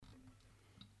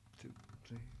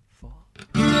3, 4.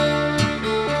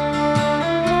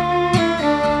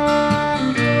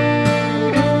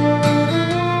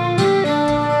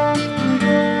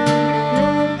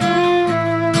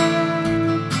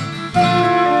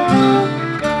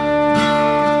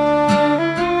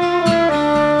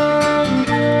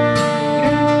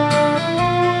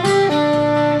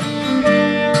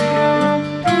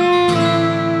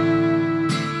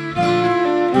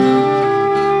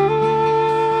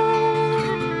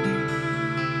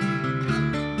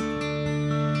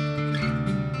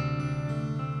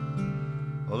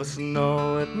 The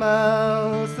snow, it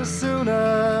melts the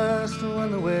soonest when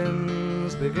the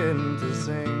winds begin to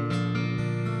sing,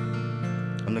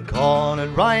 and the corn,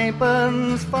 it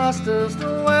ripens fastest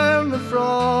when the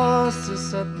frost is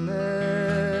setting in.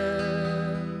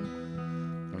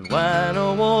 And when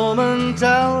a woman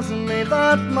tells me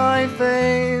that my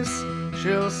face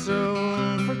she'll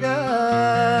soon forget,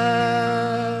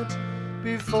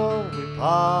 before we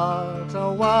part I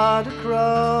want a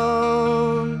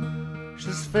crown,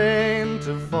 she's fain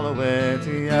to follow it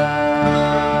yet.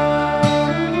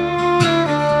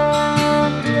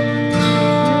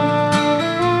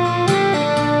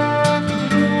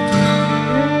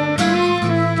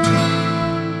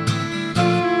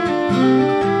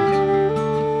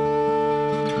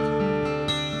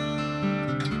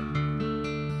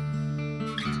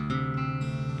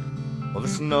 Well, the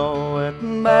snow, it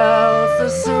melts the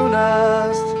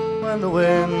soonest when the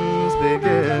winds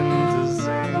begin to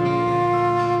sing,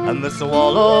 and the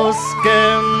swallow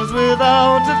skims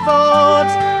without a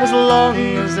thought as long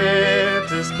as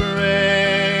it is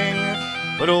spring.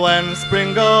 But when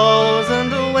spring goes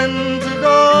and the winter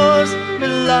goes, me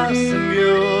lass, and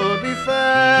you'll be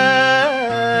fain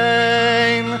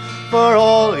for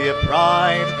all your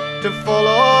pride to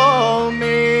follow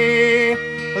me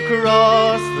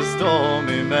across the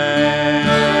stormy main.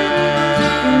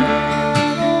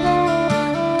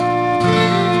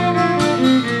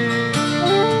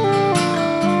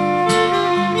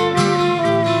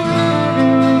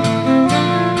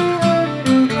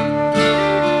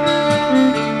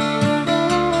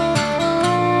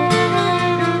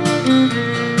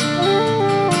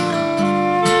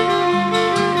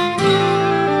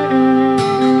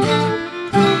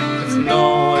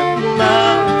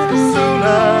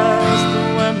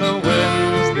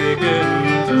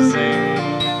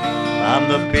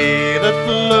 The bee that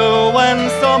flew when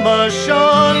summer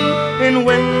shone, in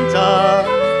winter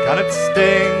can it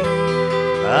sting?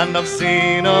 And I've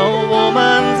seen a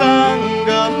woman's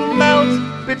anger melt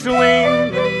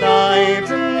between the night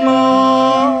and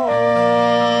morn,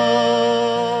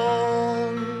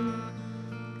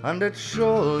 and it's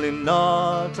surely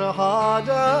not a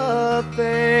harder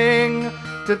thing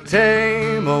to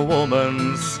tame a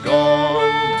woman's scorn.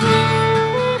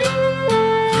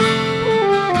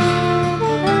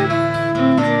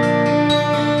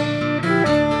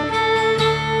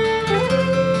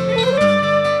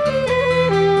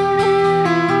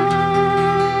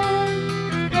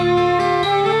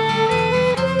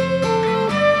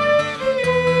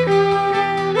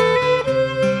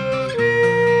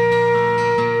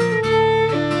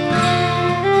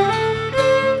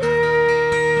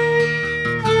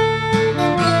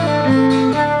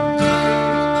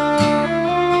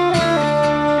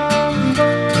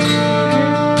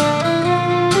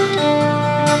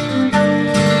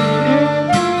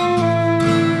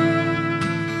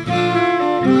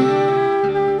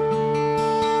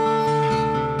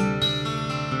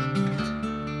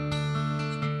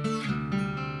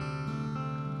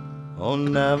 Oh,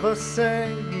 never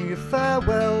say your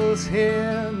farewells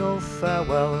here, no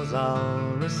farewells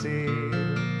I'll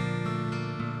receive.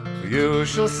 You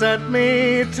shall set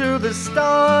me to the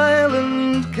stile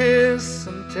and kiss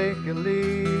and take your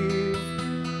leave.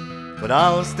 But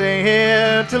I'll stay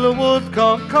here till the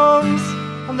woodcock comes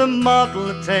and the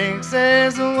model takes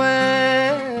his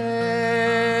way.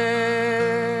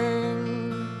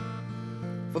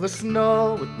 For the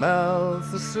snow, it melts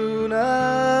the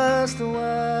soonest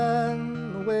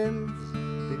when the winds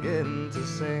begin to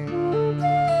sing.